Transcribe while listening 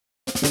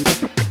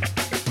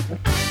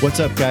What's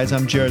up, guys?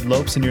 I'm Jared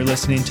Lopes, and you're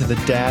listening to the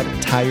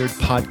Dad Tired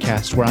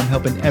Podcast, where I'm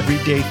helping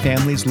everyday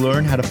families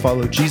learn how to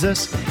follow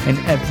Jesus in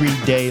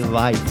everyday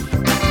life.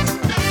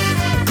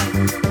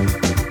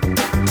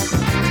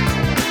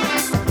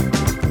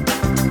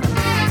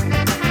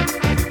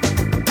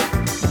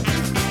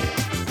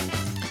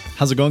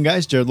 How's it going,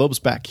 guys? Jared Lopes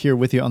back here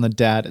with you on the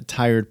Dad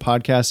Tired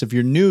Podcast. If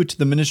you're new to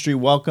the ministry,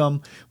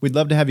 welcome. We'd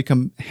love to have you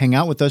come hang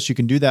out with us. You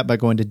can do that by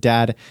going to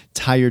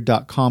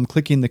dadtired.com,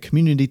 clicking the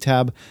community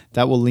tab.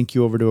 That will link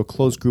you over to a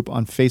closed group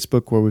on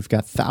Facebook where we've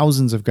got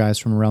thousands of guys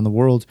from around the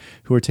world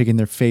who are taking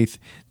their faith,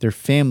 their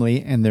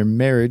family, and their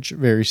marriage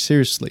very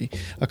seriously.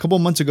 A couple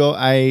months ago,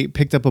 I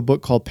picked up a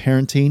book called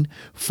Parenting,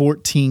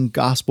 14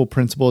 Gospel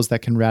Principles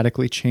That Can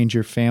Radically Change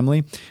Your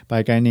Family by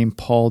a guy named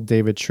Paul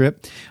David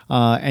Tripp.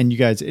 And you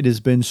guys, it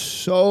has been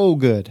so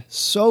good.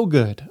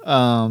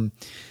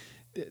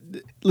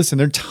 Listen,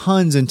 there are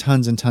tons and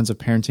tons and tons of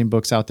parenting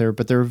books out there,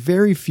 but there are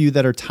very few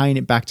that are tying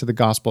it back to the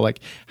gospel. Like,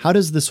 how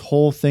does this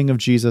whole thing of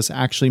Jesus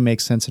actually make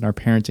sense in our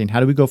parenting? How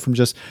do we go from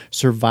just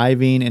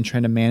surviving and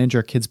trying to manage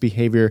our kids'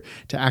 behavior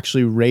to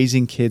actually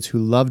raising kids who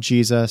love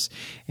Jesus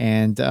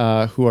and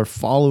who are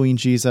following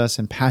Jesus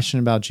and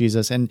passionate about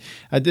Jesus? And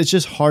it's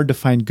just hard to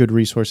find good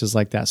resources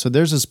like that. So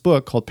there's this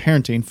book called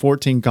Parenting,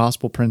 14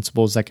 Gospel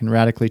Principles That Can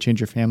Radically Change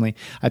Your Family.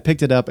 I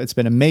picked it up. It's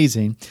been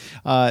amazing.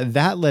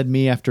 That led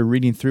me, after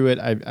reading through it,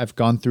 I've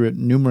gone through it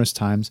numerous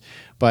times,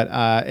 but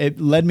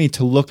it led me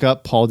to look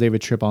up Paul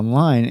David Tripp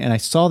online, and I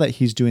saw that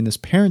he's doing this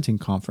parenting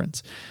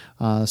conference.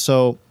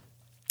 So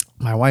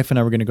my wife and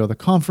I were going to go to the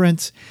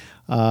conference.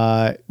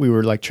 We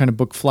were like trying to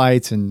book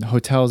flights and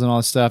hotels and all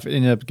this stuff. It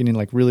ended up getting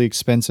like really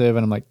expensive,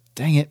 and I'm like,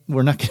 dang it,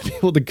 we're not going to be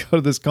able to go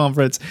to this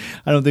conference.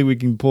 I don't think we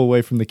can pull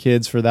away from the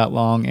kids for that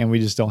long, and we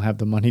just don't have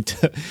the money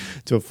to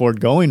afford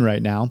going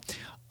right now.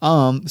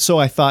 So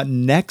I thought,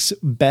 next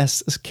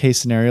best case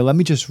scenario, let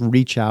me just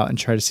reach out and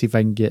try to see if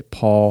I can get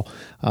Paul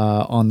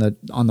on the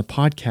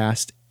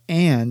podcast.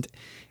 And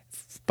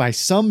by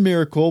some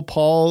miracle,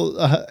 Paul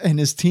and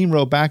his team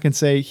wrote back and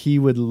say he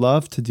would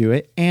love to do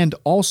it. And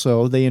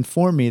also, they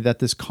informed me that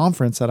this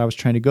conference that I was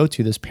trying to go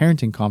to, this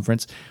parenting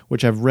conference,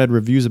 which I've read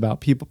reviews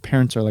about,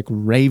 parents are like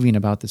raving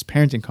about this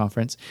parenting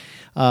conference.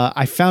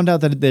 I found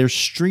out that they're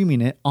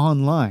streaming it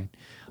online.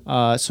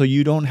 So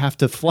you don't have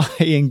to fly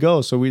and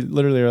go. So we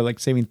literally are like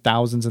saving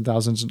thousands and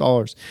thousands of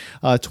dollars.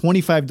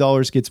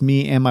 $25 gets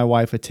me and my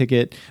wife a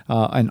ticket,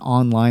 an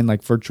online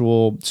like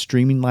virtual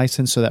streaming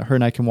license, so that her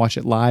and I can watch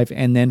it live.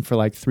 And then for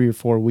like 3 or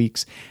 4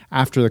 weeks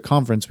after the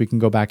conference, we can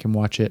go back and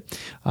watch it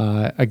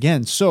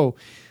again. So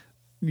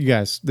you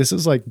guys, this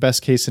is like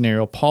best case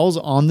scenario. Paul's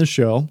on the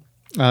show.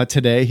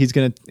 Today, he's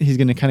gonna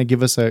kind of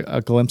give us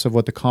a glimpse of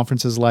what the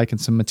conference is like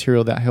and some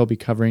material that he'll be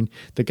covering.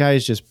 The guy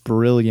is just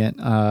brilliant.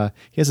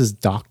 He has his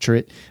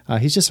doctorate.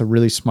 He's just a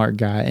really smart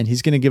guy, and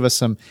he's going to give us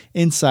some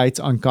insights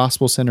on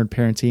gospel-centered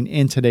parenting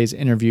in today's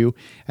interview.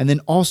 And then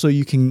also,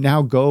 you can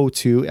now go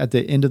to, at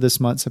the end of this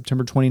month,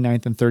 September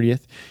 29th and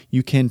 30th,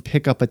 you can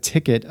pick up a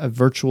ticket, a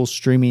virtual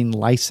streaming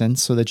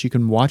license, so that you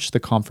can watch the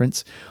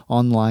conference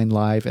online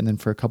live, and then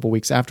for a couple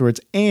weeks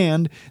afterwards.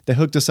 And they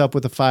hooked us up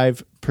with a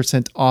 5%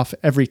 off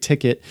every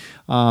ticket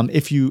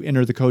if you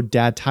enter the code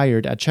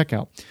DADTIRED at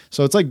checkout.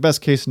 So it's like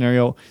best case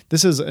scenario.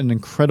 This is an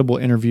incredible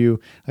interview.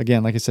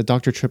 Again, like I said,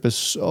 Dr. Tripp is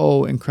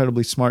so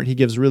incredibly smart. He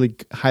gives really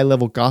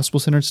high-level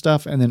gospel-centered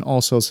stuff, and then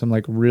also some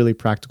like really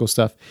practical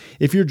stuff.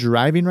 If you're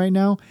driving right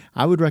now,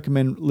 I would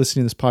recommend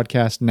listening to this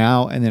podcast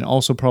now, and then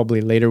also probably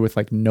later with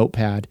like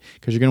Notepad,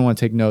 because you're going to want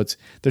to take notes.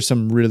 There's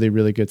some really,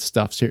 really good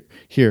stuff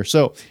here.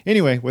 So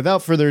anyway,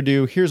 without further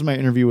ado, here's my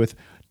interview with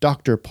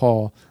Dr.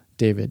 Paul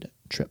David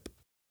Tripp.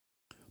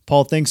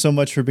 Paul, thanks so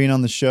much for being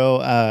on the show.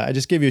 I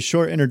just gave you a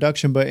short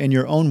introduction, but in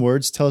your own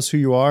words, tell us who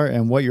you are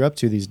and what you're up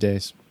to these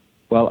days.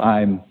 Well,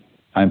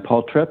 I'm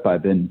Paul Tripp.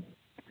 I've been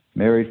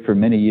married for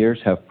many years,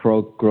 have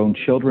grown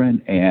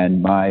children,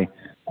 and my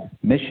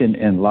mission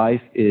in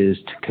life is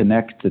to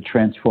connect the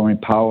transforming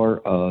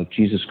power of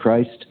Jesus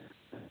Christ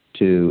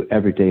to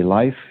everyday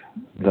life,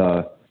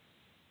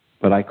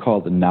 what I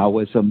call the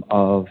nowism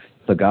of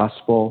the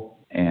gospel,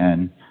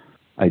 and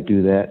I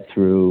do that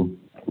through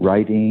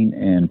writing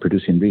and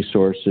producing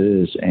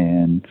resources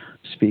and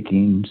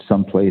speaking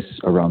someplace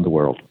around the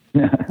world.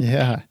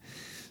 Yeah.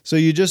 So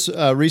you just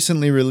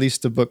recently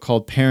released a book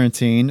called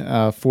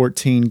Parenting,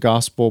 14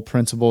 Gospel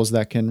Principles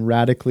That Can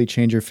Radically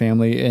Change Your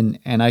Family.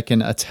 And I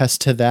can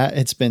attest to that.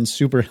 It's been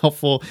super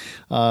helpful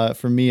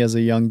for me as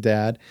a young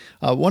dad.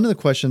 One of the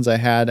questions I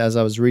had as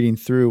I was reading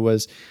through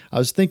was, I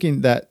was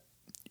thinking that,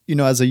 you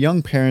know, as a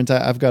young parent,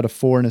 I've got a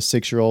 4 and a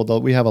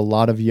 6-year-old. We have a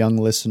lot of young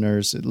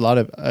listeners,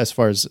 as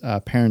far as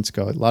parents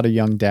go, a lot of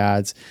young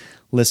dads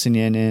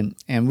listening in,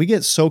 and we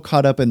get so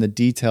caught up in the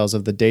details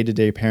of the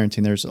day-to-day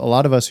parenting. There's a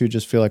lot of us who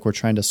just feel like we're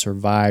trying to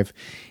survive,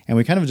 and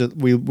we kind of just,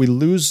 we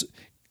lose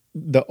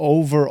the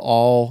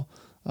overall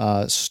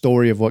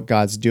story of what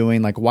God's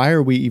doing. Like, why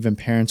are we even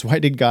parents? Why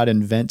did God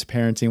invent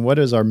parenting? What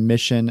is our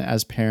mission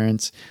as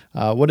parents?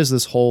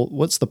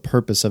 What's the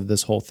purpose of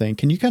this whole thing?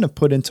 Can you kind of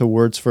put into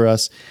words for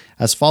us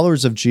as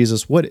followers of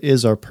Jesus, what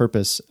is our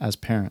purpose as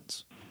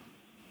parents?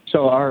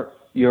 So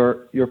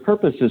your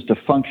purpose is to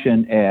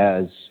function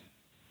as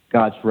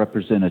God's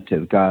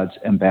representative, God's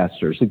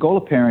ambassadors. The goal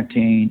of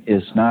parenting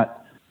is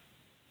not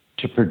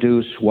to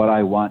produce what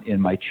I want in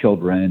my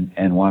children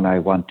and what I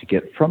want to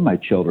get from my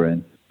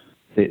children.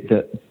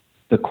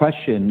 The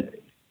question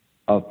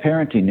of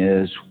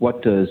parenting is,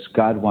 what does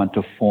God want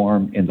to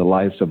form in the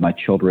lives of my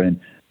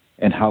children,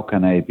 and how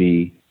can I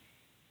be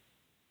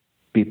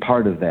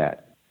part of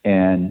that?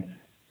 And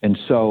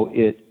so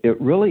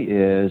it really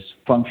is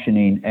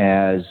functioning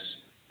as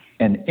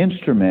an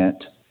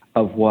instrument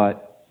of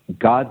what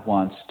God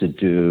wants to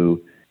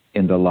do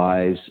in the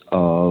lives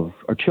of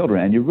our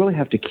children. And you really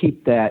have to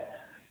keep that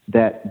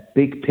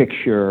big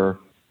picture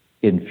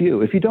in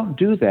view. If you don't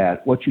do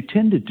that, what you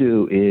tend to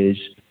do is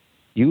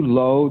you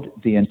load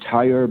the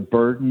entire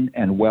burden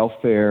and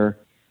welfare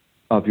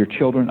of your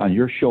children on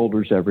your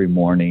shoulders every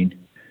morning.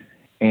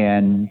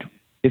 And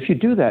if you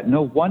do that,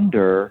 no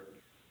wonder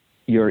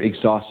you're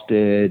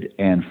exhausted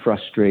and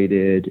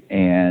frustrated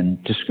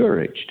and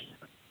discouraged.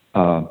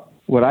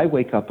 What I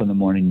wake up in the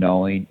morning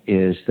knowing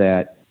is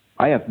that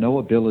I have no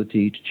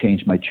ability to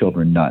change my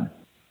children, none.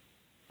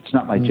 It's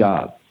not my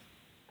job.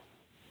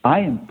 I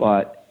am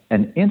but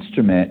an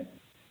instrument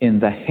in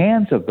the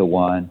hands of the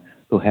one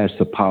who has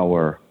the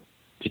power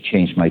to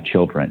change my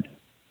children.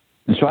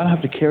 And so I don't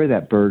have to carry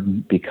that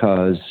burden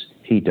because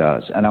he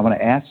does. And I want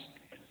to ask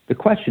the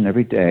question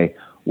every day,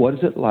 what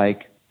is it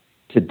like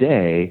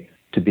today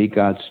to be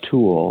God's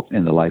tool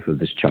in the life of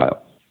this child?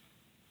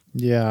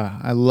 Yeah,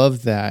 I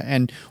love that.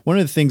 And one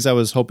of the things I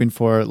was hoping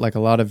for, like a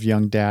lot of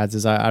young dads,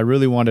 is I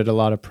really wanted a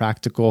lot of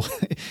practical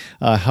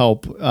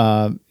help,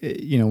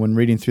 when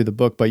reading through the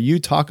book. But you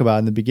talk about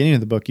in the beginning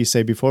of the book, you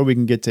say, before we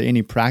can get to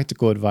any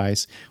practical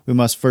advice, we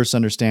must first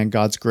understand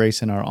God's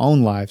grace in our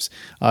own lives.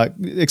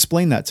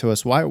 Explain that to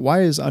us.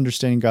 Why is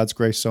understanding God's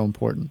grace so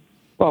important?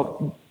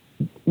 Well,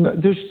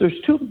 there's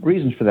two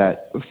reasons for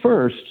that.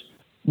 First,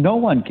 no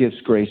one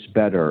gives grace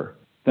better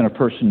than a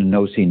person who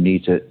knows he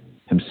needs it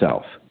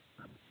himself.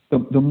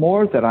 The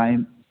more that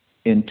I'm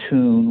in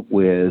tune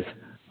with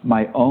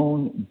my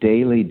own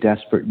daily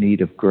desperate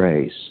need of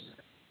grace,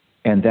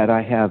 and that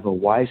I have a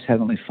wise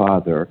Heavenly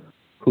Father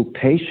who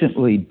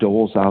patiently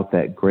doles out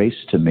that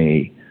grace to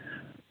me,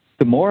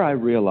 the more I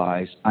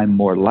realize I'm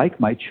more like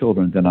my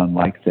children than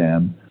unlike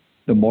them,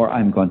 the more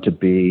I'm going to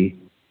be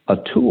a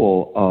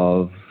tool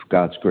of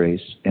God's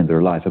grace in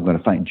their life. I'm going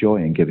to find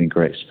joy in giving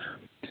grace.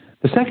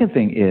 The second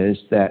thing is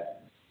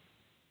that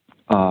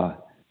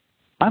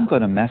I'm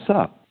going to mess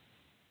up.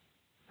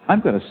 I'm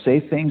going to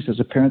say things as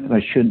a parent that I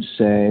shouldn't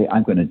say.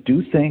 I'm going to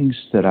do things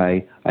that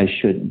I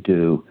shouldn't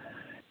do.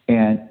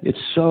 And it's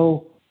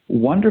so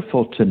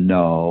wonderful to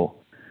know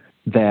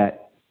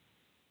that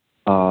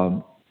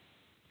the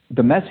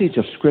message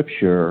of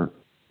Scripture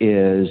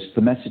is,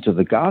 the message of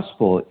the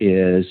gospel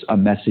is a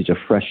message of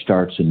fresh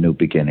starts and new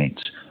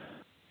beginnings.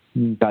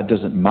 God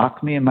doesn't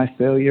mock me in my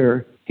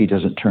failure. He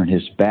doesn't turn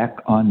his back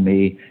on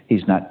me.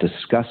 He's not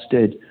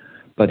disgusted,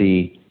 but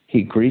he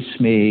greets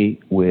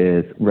me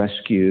with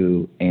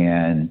rescue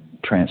and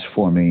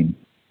transforming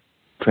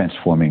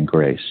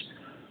grace.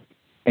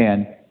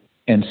 And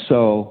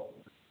so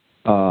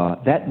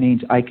that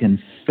means I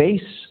can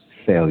face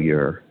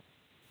failure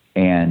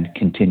and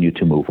continue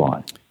to move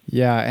on.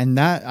 Yeah, and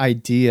that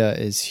idea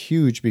is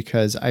huge,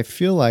 because I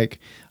feel like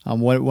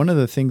one of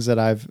the things that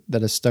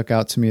has stuck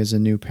out to me as a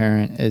new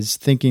parent is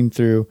thinking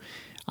through,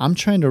 I'm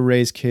trying to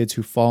raise kids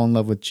who fall in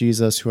love with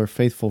Jesus, who are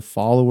faithful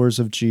followers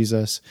of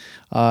Jesus,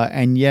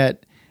 and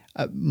yet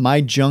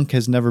my junk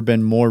has never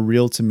been more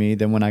real to me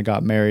than when I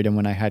got married and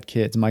when I had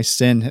kids. My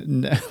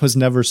sin was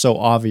never so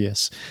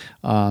obvious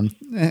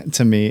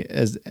to me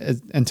as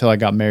until I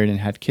got married and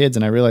had kids,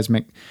 and I realized,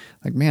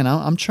 man,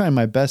 I'm trying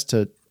my best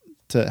to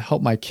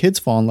help my kids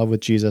fall in love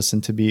with Jesus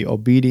and to be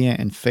obedient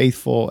and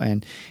faithful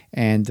and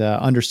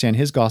understand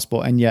his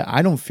gospel. And yet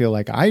I don't feel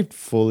like I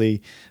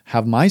fully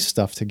have my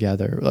stuff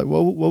together. Like,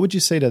 what would you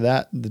say to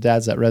the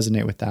dads that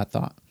resonate with that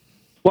thought?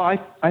 Well,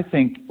 I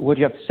think what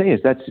you have to say is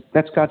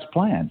that's God's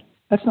plan.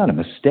 That's not a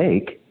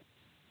mistake.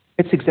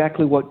 It's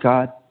exactly what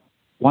God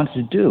wanted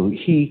to do.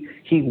 He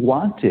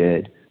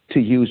wanted to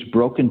use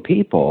broken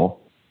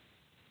people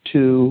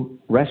to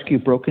rescue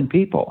broken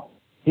people.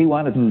 He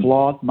wanted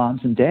flawed moms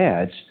and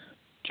dads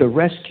to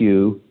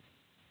rescue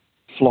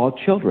flawed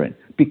children.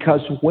 Because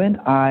when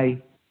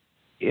I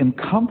am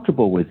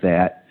comfortable with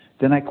that,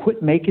 then I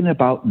quit making it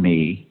about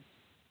me,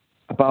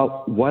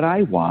 about what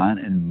I want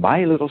and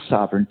my little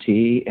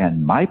sovereignty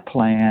and my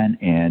plan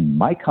and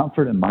my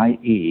comfort and my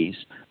ease.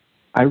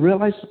 I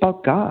realize it's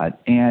about God.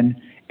 And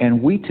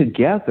we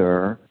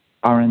together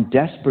are in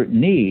desperate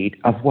need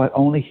of what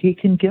only he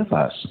can give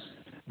us.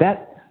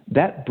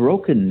 That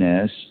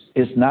brokenness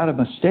is not a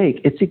mistake.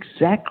 It's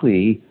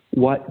exactly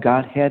what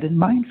God had in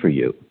mind for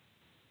you.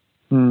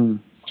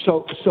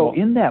 So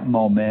in that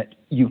moment,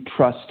 you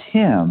trust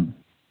him,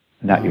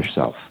 not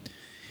yourself.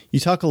 You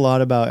talk a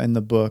lot about in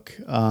the book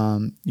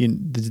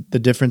the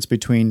difference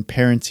between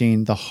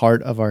parenting the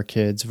heart of our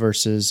kids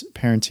versus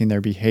parenting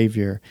their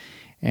behavior,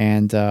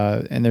 and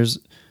there's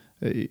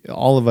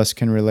all of us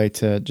can relate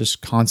to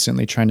just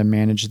constantly trying to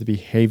manage the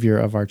behavior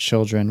of our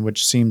children,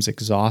 which seems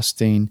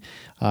exhausting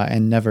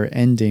and never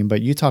ending.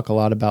 But you talk a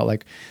lot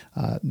about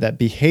that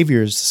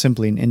behavior is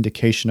simply an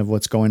indication of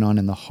what's going on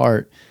in the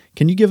heart.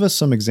 Can you give us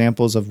some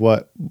examples of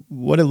what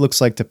it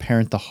looks like to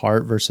parent the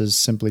heart versus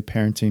simply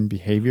parenting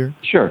behavior?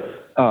 Sure.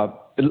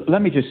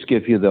 Let me just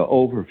give you the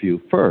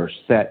overview first,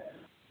 that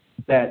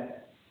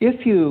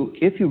if you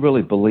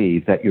really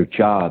believe that your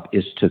job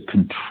is to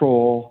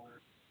control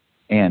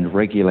and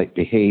regulate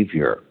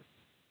behavior,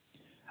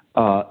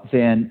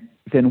 then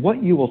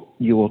what you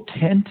will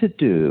tend to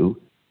do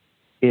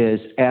is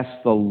ask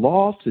the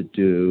law to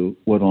do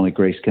what only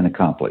grace can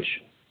accomplish.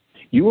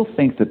 You will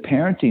think that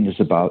parenting is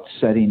about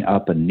setting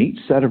up a neat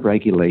set of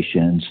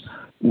regulations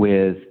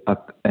with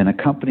an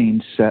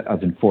accompanying set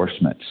of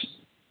enforcements.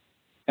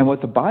 And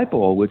what the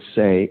Bible would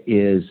say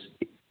is,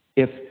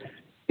 if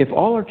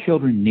all our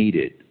children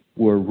needed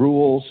were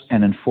rules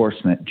and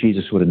enforcement,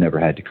 Jesus would have never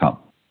had to come.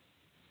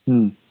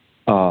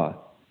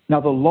 Now,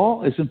 the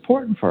law is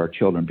important for our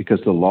children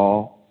because the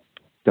law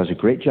does a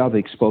great job of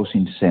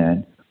exposing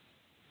sin.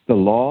 The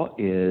law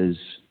is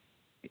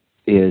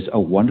a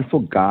wonderful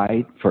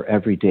guide for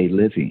everyday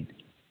living,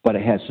 but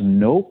it has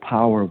no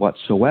power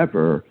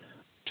whatsoever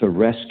to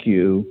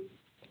rescue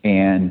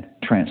and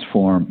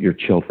transform your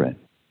children.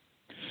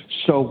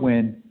 So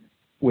when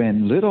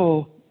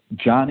little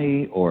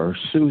Johnny or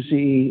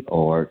Susie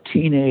or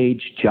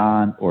teenage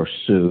John or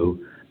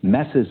Sue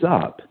messes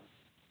up,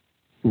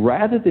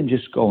 rather than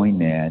just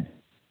going in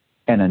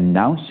and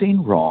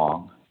announcing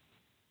wrong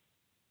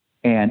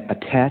and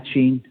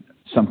attaching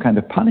some kind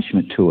of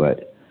punishment to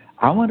it,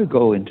 I want to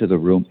go into the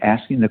room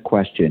asking the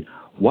question,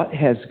 what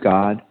has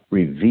God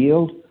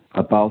revealed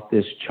about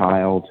this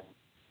child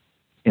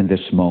in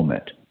this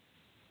moment?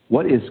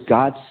 What is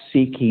God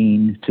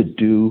seeking to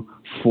do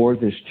for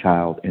this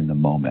child in the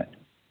moment?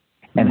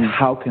 And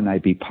how can I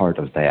be part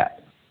of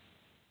that?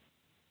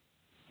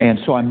 And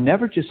so I'm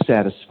never just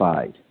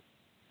satisfied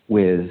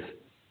with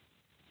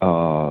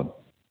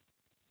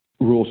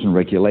rules and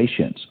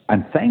regulations.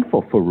 I'm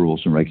thankful for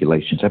rules and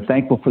regulations. I'm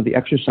thankful for the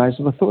exercise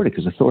of authority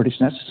because authority is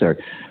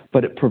necessary.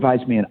 But it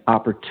provides me an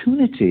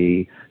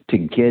opportunity to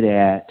get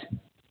at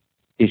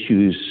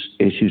issues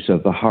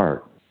of the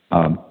heart.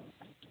 I'm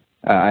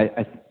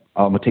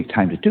going to take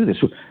time to do this.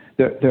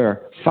 There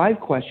are 5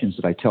 questions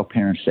that I tell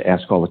parents to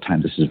ask all the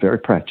time. This is very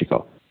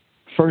practical.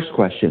 First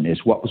question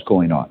is, what was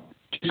going on?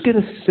 Just get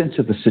a sense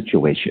of the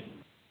situation.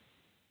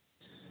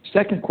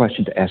 Second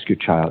question to ask your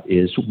child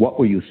is, what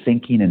were you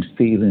thinking and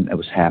feeling that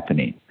was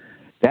happening?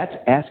 That's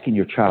asking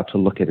your child to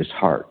look at his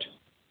heart.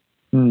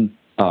 You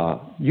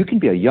can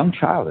be a young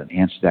child and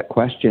answer that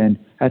question.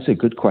 That's a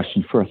good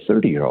question for a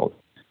 30-year-old.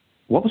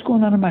 What was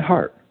going on in my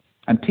heart?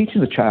 I'm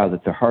teaching the child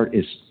that their heart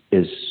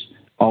is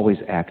always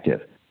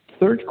active.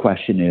 Third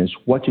question is,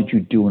 what did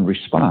you do in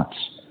response?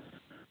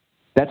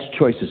 That's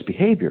choices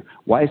behavior.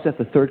 Why is that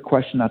the third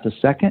question, not the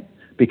second?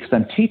 Because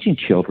I'm teaching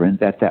children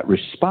that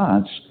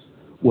response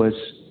was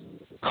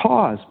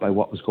caused by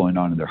what was going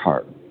on in their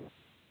heart.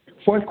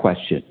 Fourth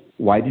question,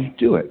 why did you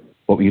do it?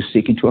 What were you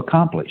seeking to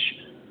accomplish?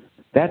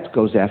 That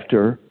goes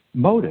after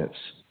motives.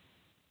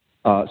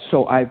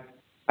 So I've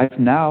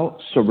now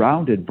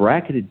surrounded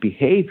bracketed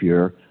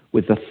behavior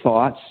with the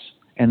thoughts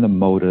and the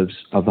motives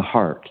of the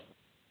heart.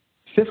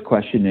 Fifth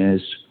question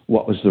is,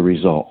 what was the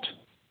result?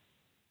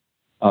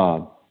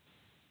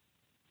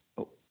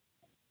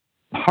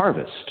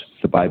 Harvest,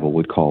 the Bible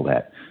would call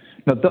that.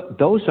 Now,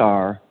 those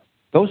are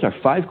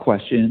 5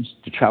 questions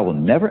the child will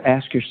never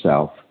ask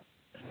yourself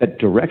that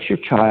directs your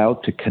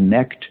child to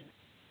connect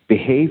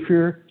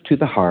behavior to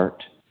the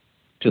heart,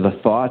 to the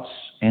thoughts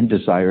and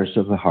desires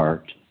of the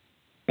heart,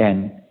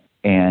 and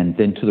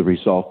then to the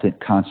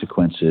resultant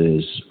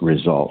consequences,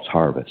 results,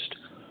 harvest.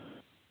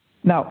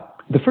 Now,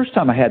 the first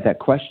time I had that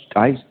question,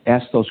 I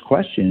asked those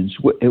questions,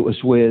 it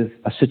was with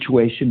a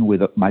situation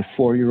with my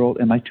 4-year-old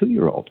and my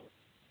 2-year-old.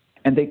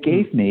 And they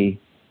gave me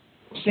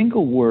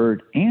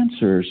single-word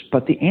answers,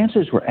 but the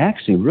answers were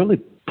actually really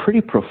pretty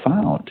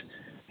profound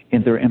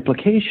in their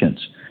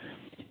implications.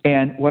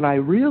 And what I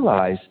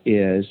realized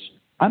is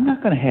I'm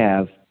not going to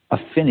have a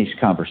finished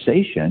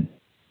conversation,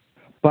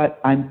 but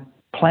I'm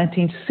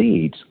planting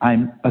seeds.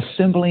 I'm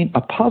assembling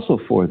a puzzle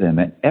for them,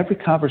 and every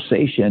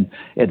conversation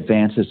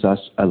advances us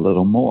a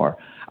little more.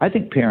 I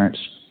think parents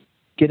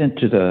get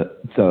into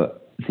the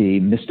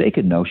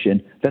mistaken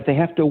notion that they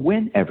have to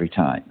win every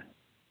time.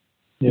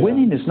 Yeah.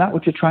 Winning is not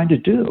what you're trying to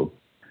do,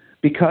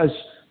 because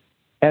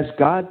as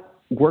God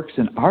works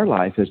in our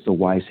life as the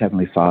wise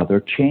Heavenly Father,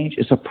 change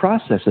is a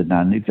process and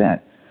not an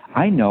event.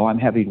 I know I'm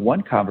having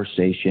one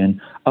conversation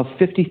of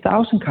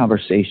 50,000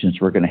 conversations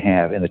we're going to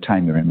have in the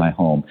time you're in my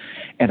home.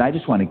 And I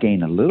just want to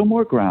gain a little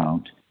more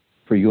ground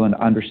for you and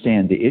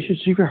understand the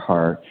issues of your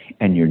heart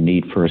and your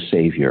need for a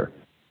Savior.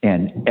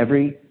 And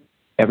every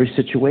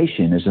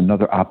situation is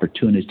another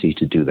opportunity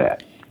to do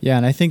that. Yeah,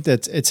 and I think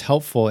that it's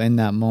helpful in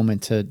that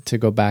moment to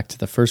go back to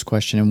the first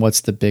question, and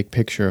what's the big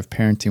picture of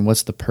parenting?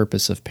 What's the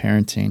purpose of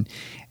parenting?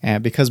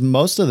 And because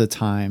most of the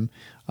time,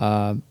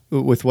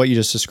 with what you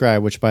just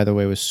described, which by the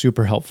way was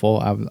super helpful.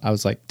 I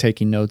was like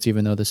taking notes,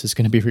 even though this is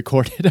going to be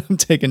recorded. I'm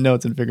taking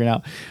notes and figuring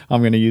out how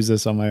I'm going to use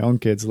this on my own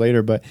kids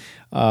later. But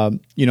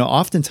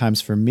oftentimes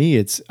for me,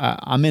 it's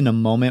I'm in a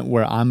moment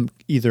where I'm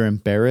either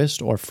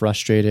embarrassed or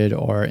frustrated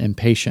or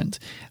impatient,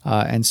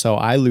 and so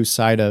I lose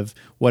sight of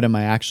what am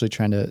I actually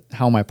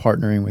how am I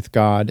partnering with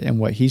God and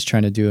what He's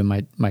trying to do in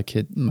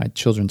my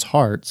children's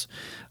hearts,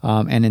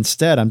 and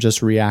instead I'm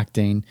just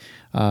reacting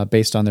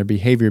based on their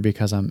behavior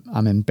because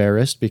I'm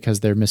embarrassed because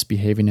they're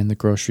misbehaving in the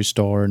grocery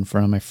store in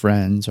front of my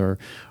friends or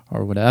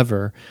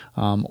whatever,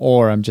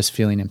 or I'm just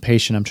feeling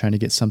impatient. I'm trying to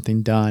get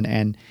something done,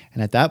 and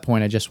at that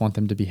point I just want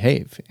them to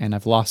behave, and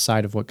I've lost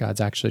sight of what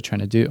God's actually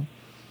trying to do.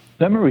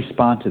 Let me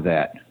respond to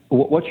that.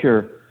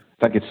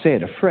 If I could say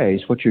it a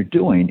phrase, what you're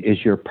doing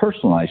is you're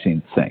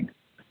personalizing the thing.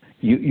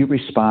 You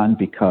respond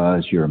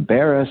because you're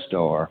embarrassed,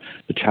 or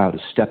the child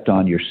has stepped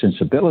on your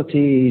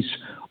sensibilities,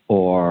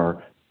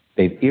 or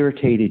they've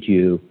irritated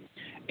you.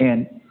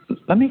 And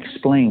let me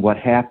explain what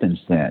happens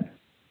then.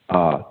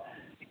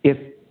 If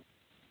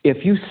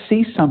you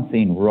see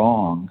something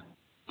wrong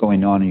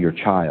going on in your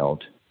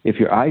child, if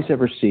your eyes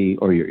ever see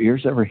or your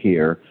ears ever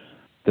hear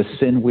the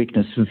sin,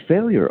 weakness, and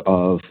failure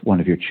of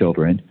one of your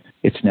children,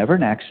 it's never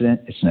an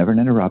accident, it's never an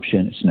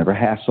interruption, it's never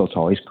hassle, it's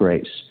always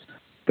grace.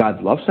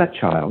 God loves that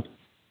child.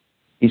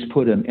 He's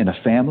put him in a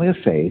family of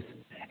faith,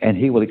 and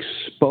He will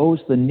expose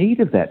the need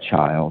of that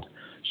child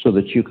so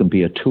that you can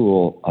be a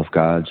tool of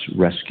God's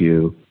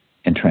rescue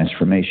and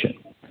transformation.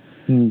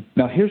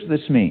 Now, here's what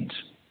this means.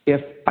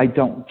 If I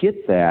don't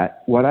get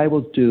that, what I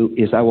will do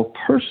is I will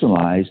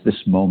personalize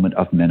this moment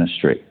of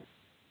ministry.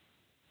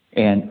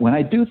 And when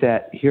I do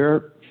that, here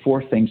are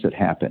 4 things that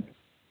happen.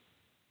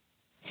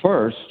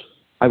 First,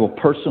 I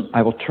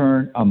will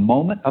turn a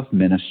moment of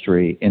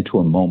ministry into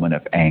a moment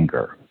of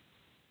anger.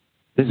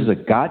 This is a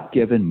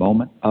God-given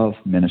moment of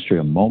ministry,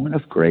 a moment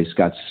of grace.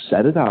 God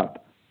set it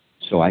up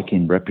so I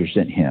can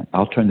represent Him.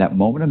 I'll turn that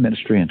moment of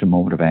ministry into a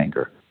moment of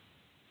anger.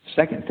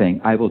 Second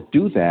thing, I will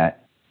do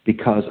that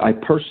because I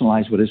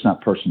personalize what is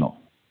not personal.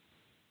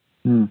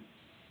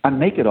 I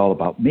make it all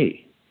about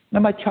me. Now,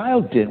 my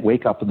child didn't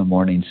wake up in the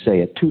morning and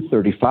say at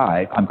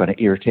 2:35, I'm going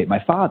to irritate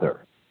my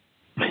father.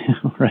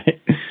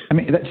 Right. I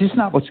mean, that's just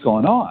not what's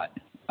going on.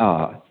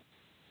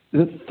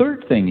 The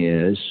third thing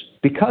is,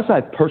 because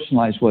I've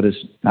personalized what is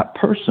not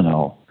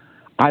personal,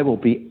 I will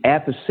be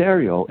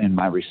adversarial in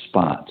my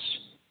response.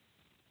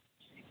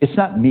 It's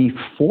not me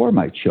for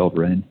my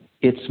children,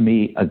 it's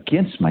me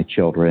against my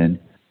children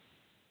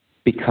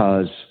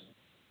because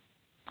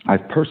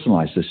I've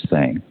personalized this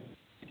thing.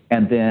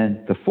 And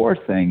then the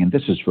fourth thing, and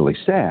this is really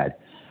sad,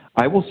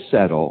 I will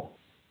settle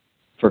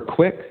for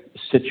quick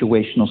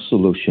situational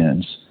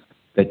solutions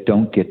that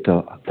don't get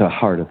to the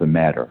heart of the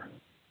matter.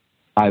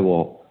 I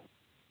will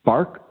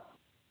bark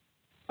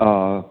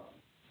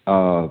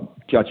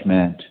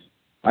judgment,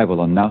 I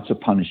will announce a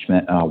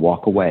punishment, and I'll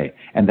walk away.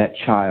 And that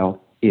child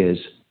is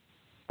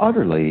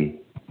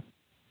utterly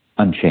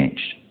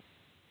unchanged.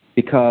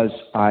 Because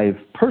I've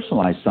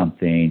personalized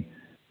something,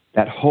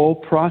 that whole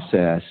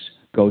process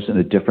goes in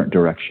a different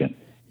direction.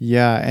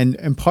 Yeah,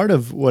 and part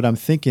of what I'm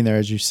thinking there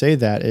as you say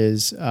that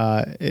is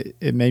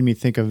it made me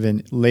think of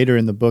later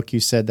in the book you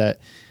said that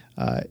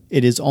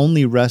it is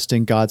only rest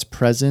in God's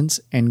presence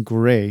and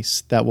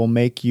grace that will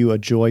make you a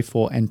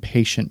joyful and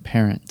patient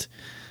parent.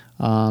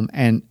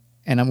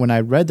 And when I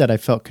read that, I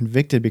felt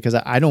convicted because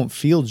I don't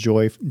feel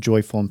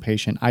joyful and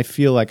patient. I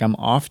feel like I'm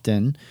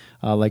often,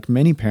 like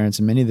many parents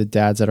and many of the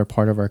dads that are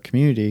part of our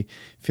community,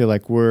 feel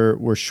like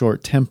we're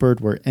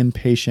short-tempered, we're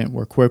impatient,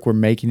 we're quick, we're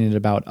making it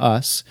about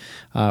us,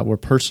 we're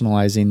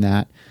personalizing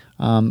that.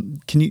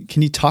 Can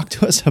you talk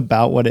to us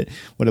about what it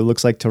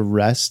looks like to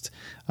rest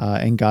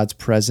in God's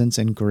presence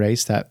and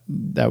grace, that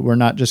we're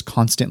not just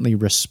constantly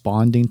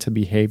responding to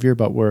behavior,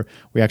 but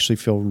we actually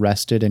feel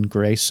rested in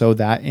grace, so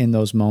that in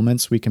those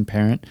moments we can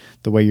parent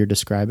the way you're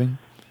describing?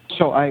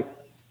 So I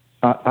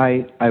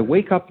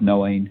wake up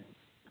knowing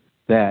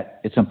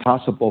that it's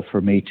impossible for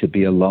me to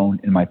be alone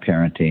in my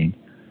parenting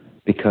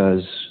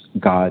because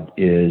God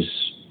is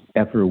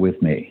ever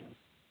with me.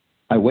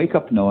 I wake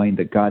up knowing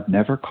that God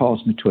never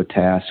calls me to a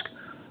task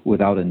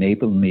without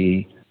enabling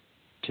me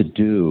to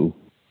do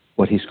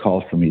what He's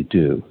called for me to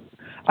do.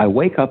 I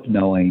wake up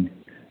knowing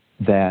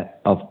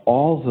that of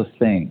all the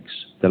things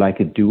that I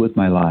could do with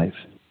my life,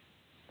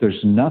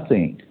 there's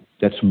nothing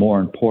that's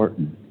more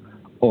important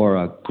or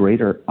a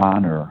greater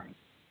honor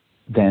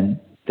than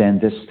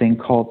this thing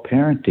called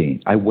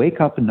parenting. I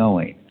wake up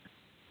knowing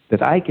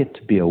that I get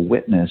to be a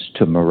witness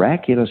to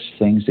miraculous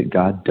things that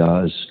God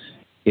does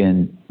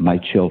in my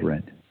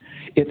children.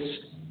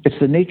 It's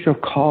the nature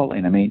of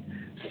calling. I mean,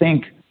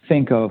 think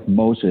of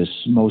Moses'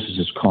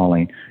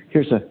 calling.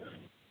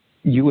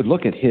 You would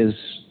look at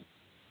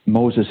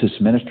Moses'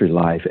 ministry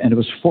life, and it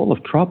was full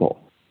of trouble.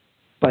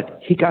 But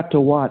he got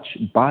to watch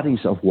bodies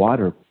of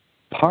water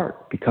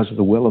part because of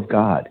the will of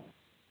God.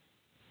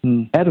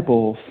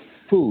 Edible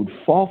food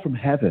fall from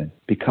heaven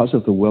because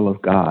of the will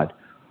of God.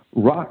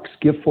 Rocks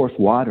give forth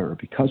water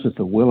because of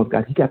the will of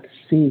God. He got to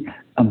see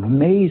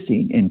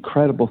amazing,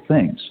 incredible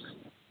things.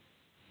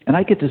 And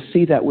I get to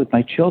see that with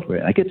my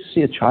children. I get to see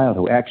a child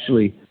who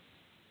actually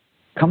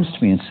comes to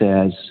me and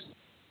says,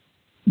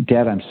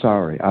 Dad, I'm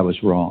sorry, I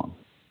was wrong.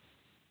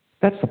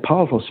 That's the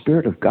powerful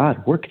Spirit of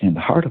God working in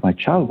the heart of my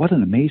child. What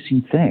an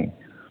amazing thing.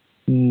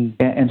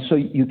 And so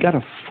you got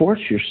to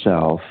force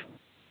yourself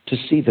to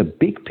see the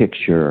big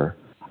picture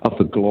of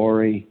the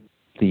glory,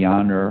 the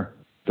honor,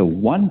 the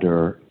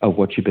wonder of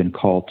what you've been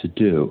called to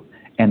do,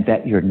 and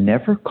that you're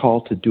never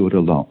called to do it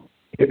alone.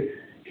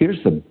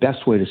 Here's the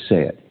best way to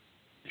say it.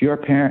 If you're a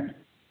parent,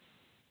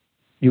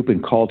 you've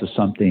been called to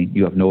something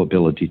you have no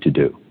ability to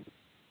do.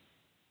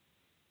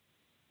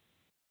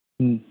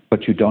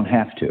 But you don't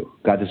have to.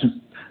 God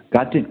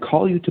didn't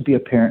call you to be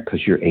a parent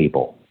because you're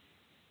able.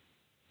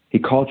 He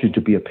called you to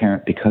be a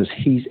parent because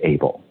he's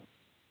able.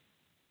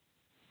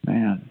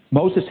 Man.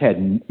 Moses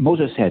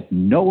had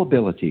no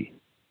ability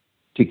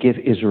to give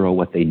Israel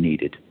what they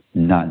needed.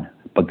 None.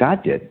 But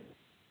God did.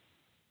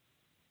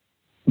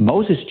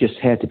 Moses just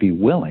had to be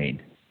willing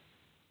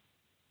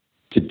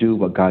to do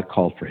what God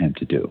called for him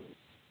to do.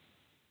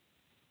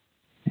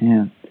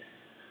 Yeah.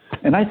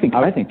 And I think,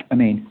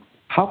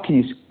 how can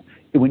you,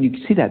 when you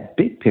see that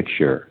big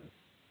picture,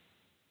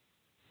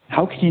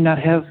 how can you not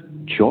have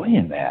joy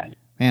in that?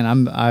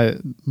 Man, I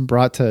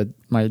brought to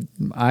my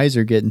eyes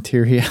are getting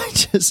teary. I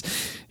just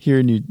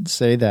hearing you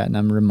say that, and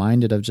I'm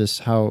reminded of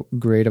just how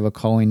great of a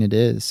calling it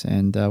is,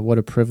 and what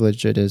a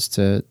privilege it is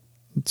to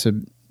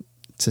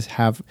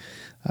have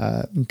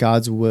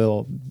God's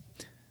will,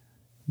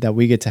 that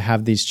we get to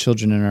have these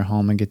children in our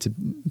home and get to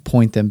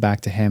point them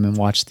back to Him and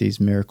watch these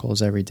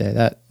miracles every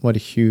day. What a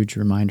huge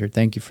reminder.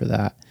 Thank you for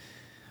that.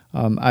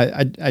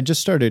 I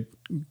just started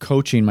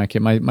coaching my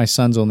kid. My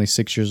son's only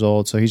 6 years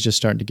old, so he's just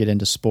starting to get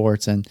into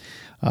sports, and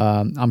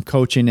I'm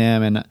coaching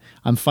him, and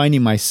I'm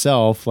finding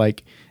myself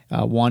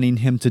wanting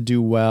him to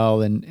do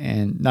well,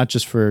 and not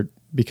just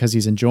because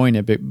he's enjoying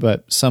it,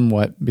 but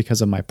somewhat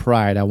because of my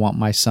pride. I want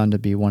my son to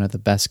be one of the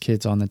best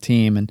kids on the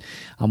team, and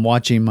I'm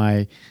watching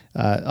my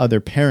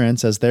other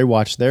parents, as they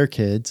watch their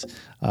kids,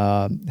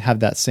 have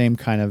that same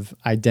kind of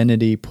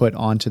identity put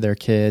onto their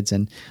kids,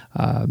 and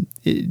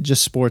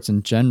just sports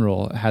in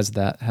general has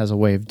a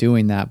way of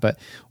doing that. But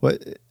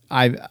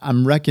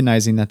I'm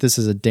recognizing that this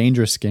is a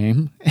dangerous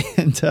game,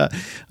 and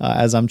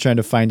as I'm trying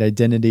to find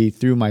identity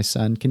through my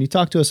son, can you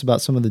talk to us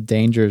about some of the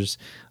dangers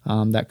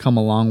that come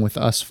along with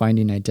us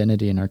finding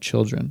identity in our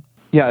children?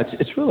 Yeah,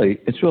 it's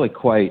really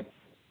quite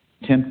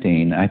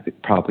tempting. I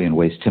think probably in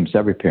ways tempts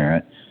every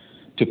parent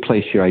to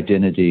place your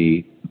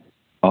identity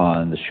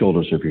on the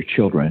shoulders of your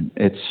children.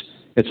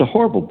 It's a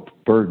horrible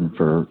burden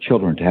for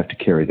children to have to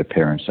carry the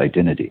parent's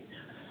identity,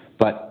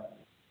 but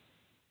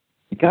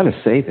you got to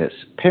say this: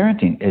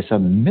 parenting is a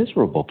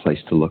miserable place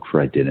to look for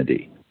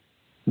identity.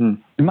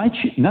 None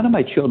of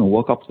my children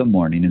woke up in the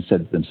morning and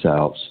said to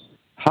themselves,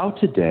 "How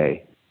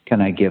today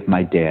can I give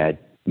my dad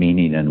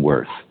meaning and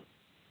worth?"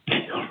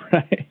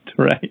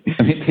 Right.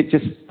 I mean,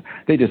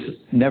 they just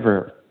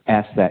never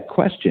asked that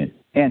question.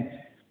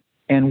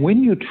 And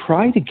when you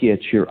try to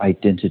get your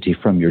identity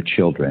from your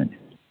children,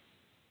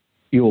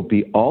 you will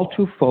be all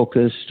too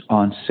focused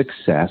on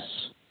success,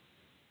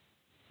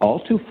 all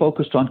too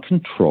focused on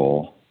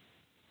control,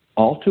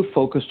 all too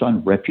focused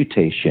on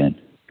reputation.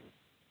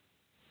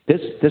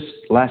 This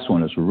last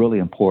one is really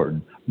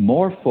important.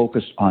 More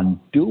focused on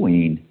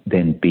doing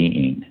than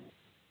being.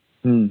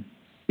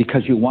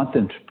 Because you want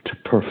them to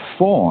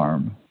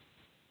perform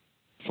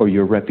for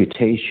your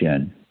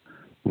reputation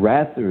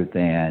rather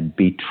than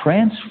be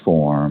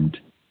transformed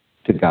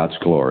to God's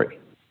glory.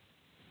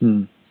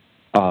 And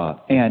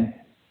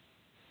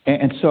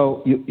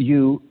so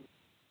you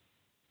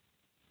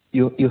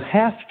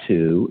have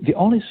to, the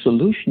only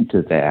solution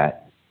to that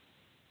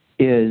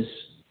is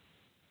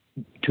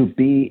to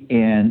be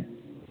in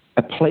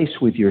a place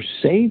with your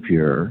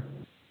Savior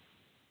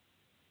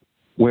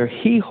where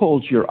He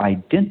holds your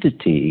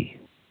identity,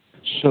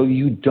 so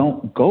you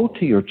don't go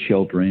to your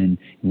children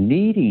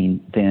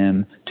needing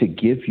them to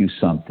give you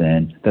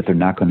something that they're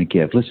not going to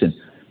give. Listen,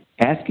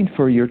 asking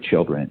for your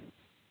children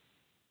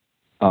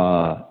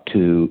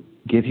to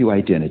give you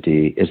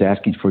identity is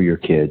asking for your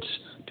kids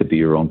to be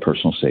your own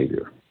personal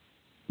Savior.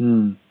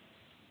 And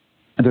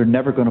they're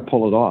never going to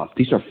pull it off.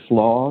 These are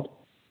flawed,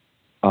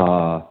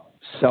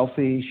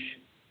 selfish,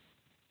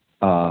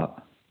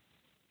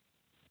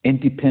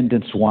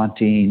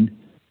 independence-wanting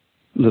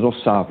little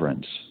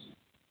sovereigns.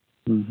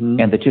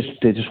 And they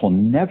just will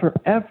never,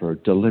 ever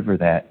deliver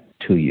that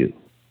to you.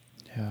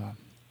 Yeah.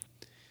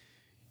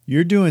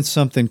 You're doing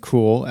something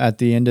cool at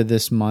the end of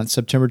this month,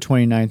 September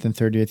 29th and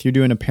 30th. You're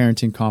doing a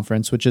parenting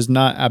conference, which is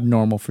not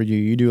abnormal for you.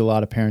 You do a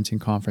lot of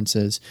parenting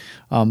conferences.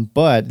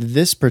 But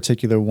this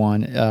particular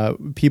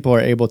one, people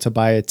are able to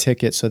buy a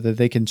ticket so that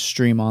they can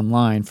stream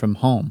online from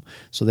home.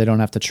 So they don't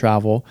have to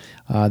travel.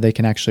 They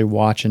can actually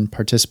watch and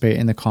participate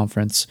in the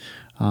conference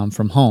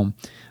from home.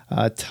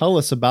 Tell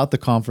us about the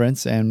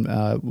conference and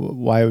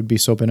why it would be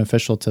so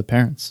beneficial to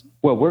parents.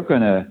 Well, we're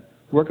going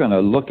to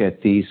look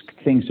at these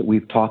things that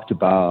we've talked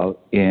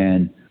about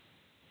in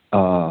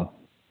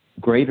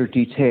greater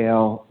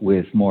detail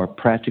with more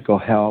practical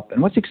help.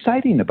 And what's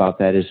exciting about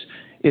that is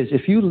is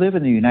if you live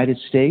in the United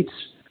States,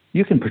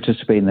 you can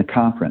participate in the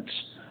conference.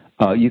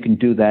 You can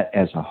do that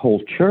as a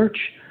whole church.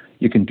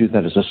 You can do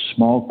that as a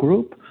small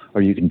group,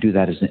 or you can do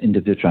that as an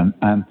individual.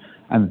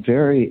 I'm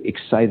very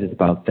excited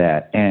about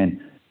that, and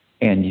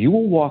you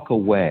will walk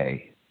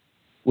away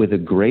with a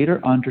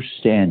greater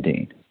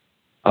understanding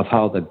of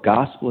how the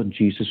gospel of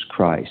Jesus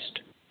Christ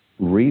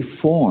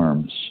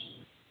reforms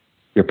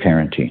your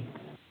parenting.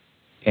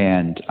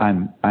 And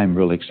I'm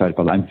really excited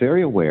about it. I'm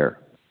very aware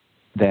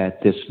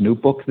that this new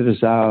book that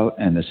is out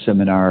and the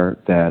seminar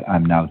that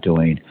I'm now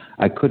doing,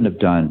 I couldn't have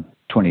done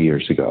 20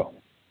 years ago.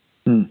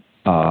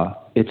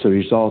 It's a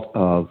result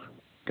of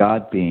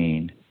God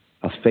being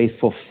a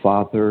faithful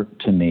father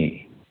to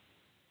me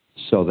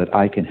so that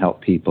I can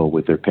help people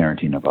with their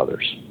parenting of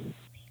others.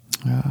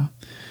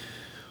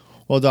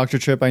 Well, Dr.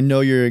 Tripp, I know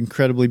you're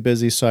incredibly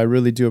busy, so I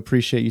really do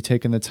appreciate you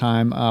taking the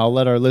time. I'll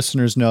let our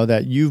listeners know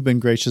that you've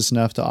been gracious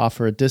enough to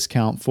offer a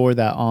discount for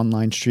that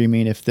online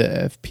streaming.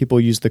 If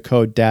people use the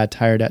code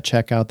DADTIRED at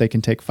checkout, they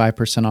can take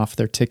 5% off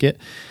their ticket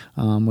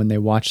when they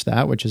watch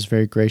that, which is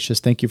very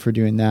gracious. Thank you for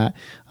doing that.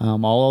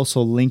 I'll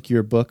also link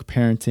your book,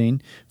 Parenting,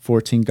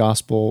 14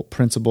 Gospel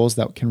Principles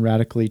That Can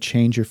Radically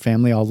Change Your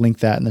Family. I'll link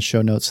that in the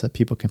show notes so that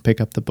people can pick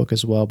up the book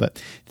as well.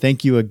 But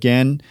thank you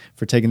again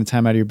for taking the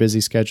time out of your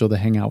busy schedule to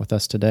hang out with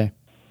us today.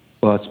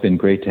 Well, it's been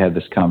great to have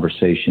this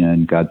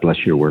conversation. God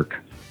bless your work.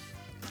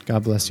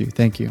 God bless you.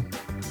 Thank you.